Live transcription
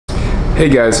Hey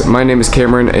guys, my name is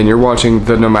Cameron and you're watching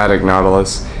The Nomadic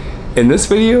Nautilus. In this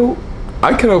video,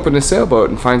 I could open a sailboat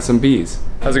and find some bees.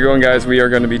 How's it going, guys? We are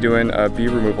going to be doing a bee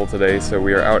removal today. So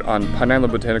we are out on Pine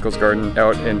Island Botanicals garden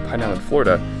out in Pine Island,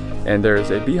 Florida. And there's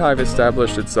a beehive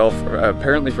established itself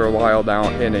apparently for a while now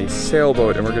in a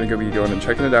sailboat, and we're going to be going and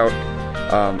checking it out.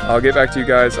 I'll get back to you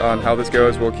guys on how this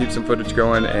goes. We'll keep some footage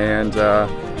going and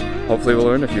hopefully we'll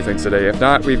learn a few things today. If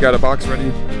not, we've got a box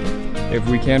ready if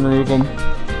we can remove them.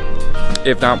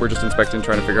 If not, we're just inspecting,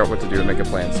 trying to figure out what to do and make a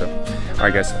plan. So,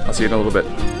 alright guys, I'll see you in a little bit.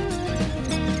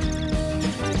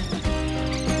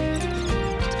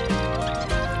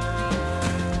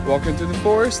 Walking through the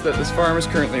forest that this farm is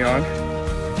currently on.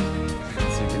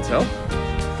 As you can tell,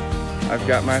 I've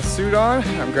got my suit on,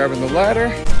 I'm grabbing the ladder.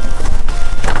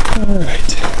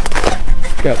 Alright,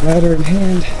 got ladder in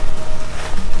hand,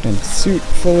 and suit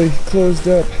fully closed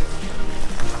up,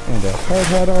 and a hard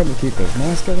hat on to keep the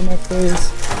mask out of my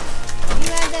face.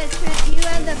 You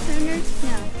have the pruners?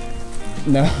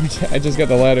 No. No, I just got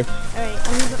the ladder. Alright,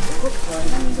 let me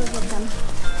go get them.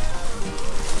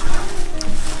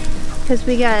 Because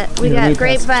we got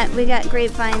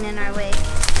grapevine in our way.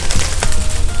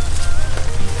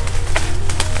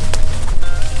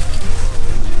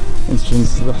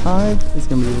 Entrance to the hive is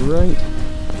gonna be right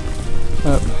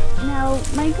up. Now,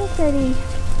 Michael said he...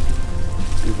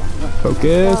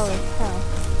 Focus.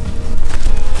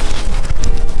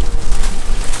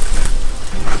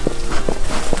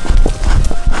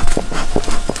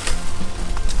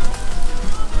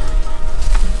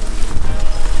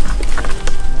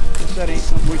 That ain't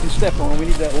something we can step on. We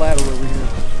need that ladder over here.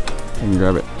 I can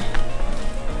grab it.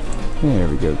 There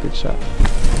we go, good shot.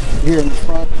 Here in the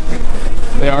front.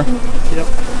 They are? Yep.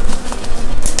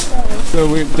 So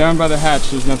we're down by the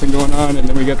hatch, there's nothing going on, and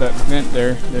then we got that vent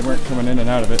there. They weren't coming in and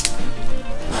out of it.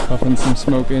 Puffing some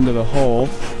smoke into the hole.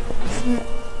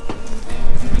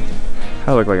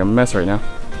 I look like a mess right now.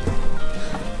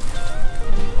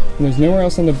 And there's nowhere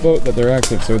else on the boat that they're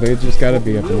active, so they just gotta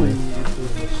be up in here.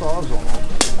 The sawzall.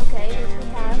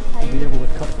 Be able to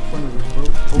cut the front of this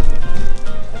boat open.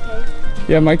 Okay.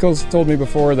 Yeah, Michael's told me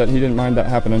before that he didn't mind that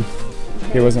happening.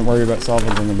 Okay. He wasn't worried about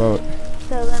salvaging the boat.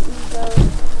 So let me go.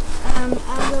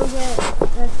 I'll go get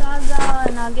the sawzall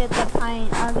and I'll get the pine.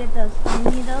 I'll get those pine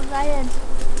needles. I had.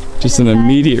 Just an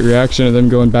immediate reaction of them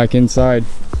going back inside.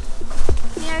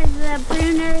 Here's the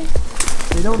pruners.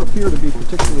 They don't appear to be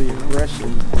particularly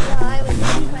aggressive. Well, I would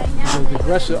think by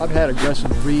now. I've had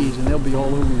aggressive bees, and they'll be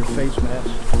all over your face mask.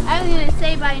 I was gonna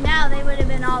say by now they would have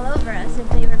been all over us if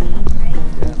they were bees, right?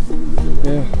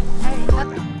 Yeah. All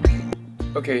right.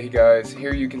 Okay guys,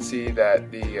 here you can see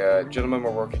that the gentleman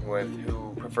we're working with,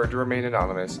 who preferred to remain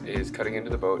anonymous, is cutting into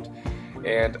the boat.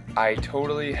 And I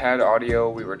totally had audio,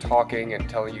 we were talking and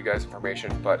telling you guys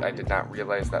information, but I did not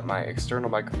realize that my external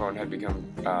microphone had become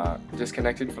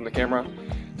disconnected from the camera.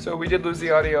 So we did lose the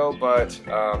audio, but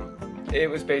it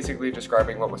was basically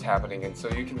describing what was happening, and so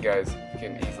you guys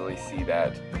can easily see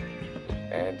that.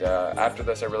 And after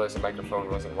this I realized the microphone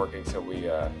wasn't working, so we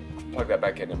plugged that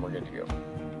back in and we're good to go.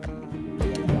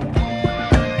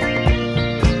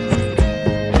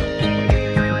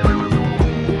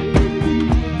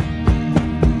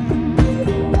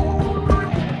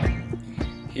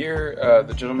 Here,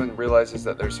 the gentleman realizes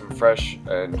that there's some fresh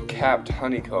and capped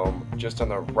honeycomb just on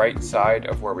the right side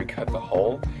of where we cut the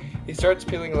hole. He starts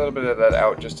peeling a little bit of that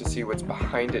out just to see what's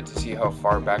behind it, to see how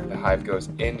far back the hive goes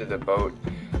into the boat.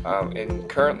 And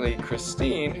currently,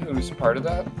 Christine, who's part of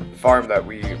that farm that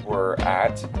we were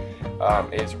at,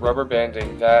 is rubber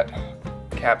banding that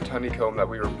capped honeycomb that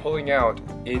we were pulling out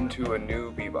into a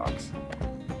new bee box.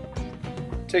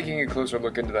 Taking a closer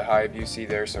look into the hive, you see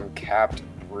there's some capped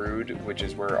brood, which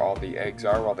is where all the eggs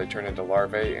are while they turn into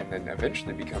larvae and then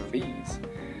eventually become bees.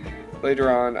 Later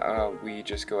on, we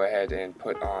just go ahead and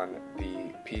put on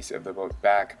the piece of the boat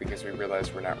back because we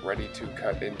realize we're not ready to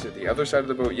cut into the other side of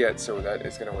the boat yet, so that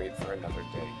is going to wait for another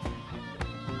day.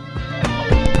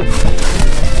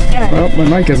 Well, my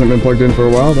mic hasn't been plugged in for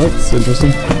a while. That's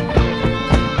interesting.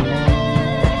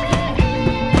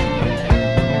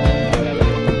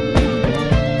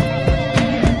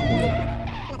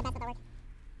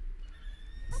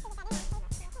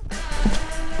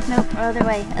 Nope, other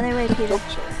way, Peter.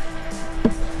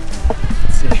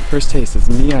 Let's see, first taste is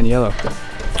neon yellow.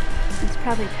 It's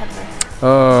probably pepper.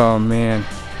 Oh man,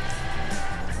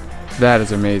 that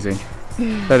is amazing.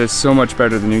 That is so much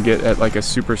better than you get at like a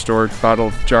superstore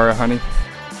bottle jar of honey.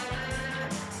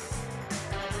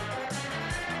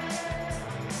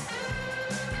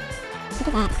 Look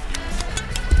at that.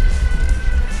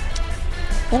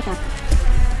 Beautiful.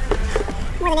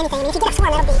 More than anything, I mean, if you get a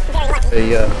swarm, that'll be very lucky.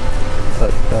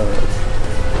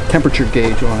 temperature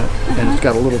gauge on it, and it's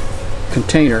got a little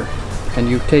container, and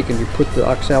you take and you put the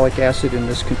oxalic acid in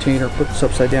this container, put this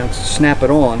upside down, snap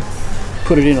it on,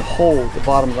 put it in a hole at the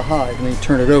bottom of the hive, and then you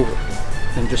turn it over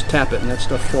and just tap it, and that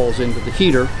stuff falls into the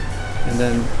heater, and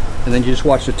then you just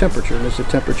watch the temperature, and as the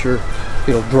temperature,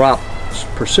 it'll drop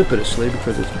precipitously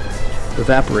because it's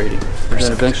evaporating, and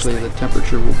then eventually the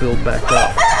temperature will build back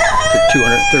up to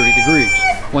 230 degrees.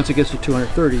 Once it gets to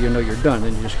 230, you know you're done,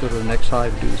 then you just go to the next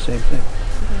hive and do the same thing.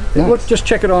 Nice. Look, just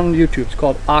check it on YouTube. It's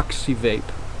called Oxyvape.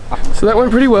 So that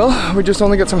went pretty well. We just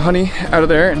only got some honey out of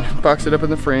there and boxed it up in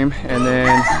the frame, and then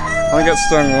only got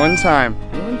stung one time.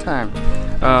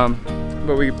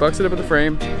 But we boxed it up in the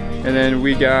frame, and then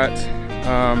we got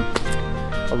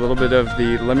a little bit of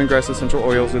the lemongrass essential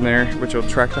oils in there, which will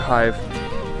attract the hive.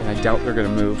 And I doubt they're gonna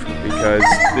move because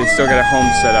they still got a home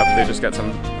set up. They just got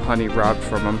some honey robbed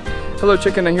from them. Hello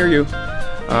chicken, I hear you.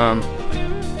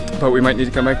 But we might need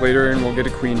to come back later and we'll get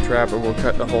a queen trap, and we'll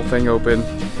cut the whole thing open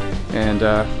and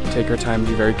take our time,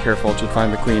 be very careful to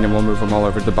find the queen, and we'll move them all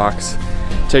over to the box.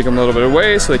 Take them a little bit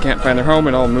away so they can't find their home,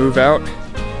 and I'll move out, and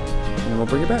then we'll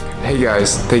bring it back. Hey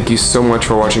guys, thank you so much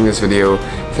for watching this video.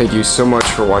 Thank you so much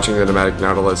for watching the Nomadic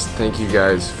Nautilus. Thank you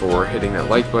guys for hitting that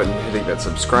like button, hitting that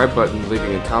subscribe button,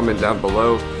 leaving a comment down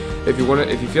below. If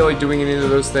you feel like doing any of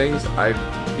those things, I'd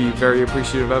be very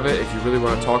appreciative of it. If you really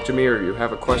want to talk to me, or you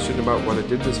have a question about what I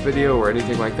did this video or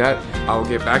anything like that, I'll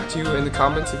get back to you in the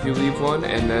comments if you leave one.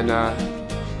 And then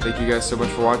thank you guys so much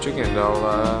for watching, and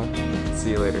I'll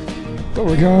see you later.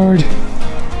 Beauregard.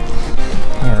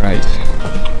 All right.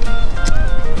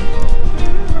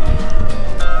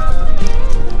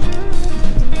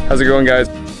 How's it going,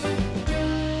 guys?